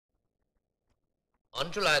On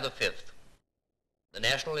July the 5th, the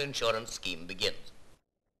National Insurance Scheme begins.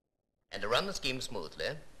 And to run the scheme smoothly,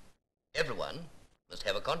 everyone must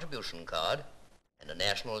have a contribution card and a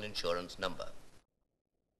national insurance number.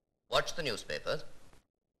 Watch the newspapers,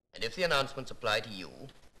 and if the announcements apply to you,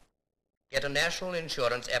 get a national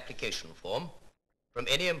insurance application form from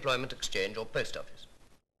any employment exchange or post office.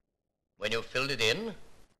 When you've filled it in,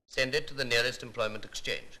 send it to the nearest employment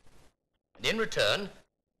exchange. And in return,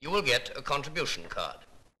 you will get a contribution card,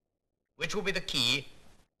 which will be the key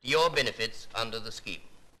to your benefits under the scheme.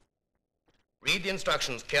 Read the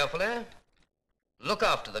instructions carefully, look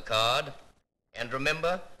after the card, and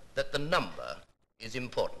remember that the number is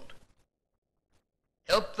important.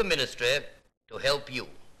 Help the ministry to help you.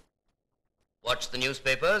 Watch the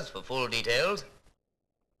newspapers for full details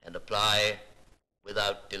and apply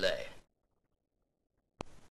without delay.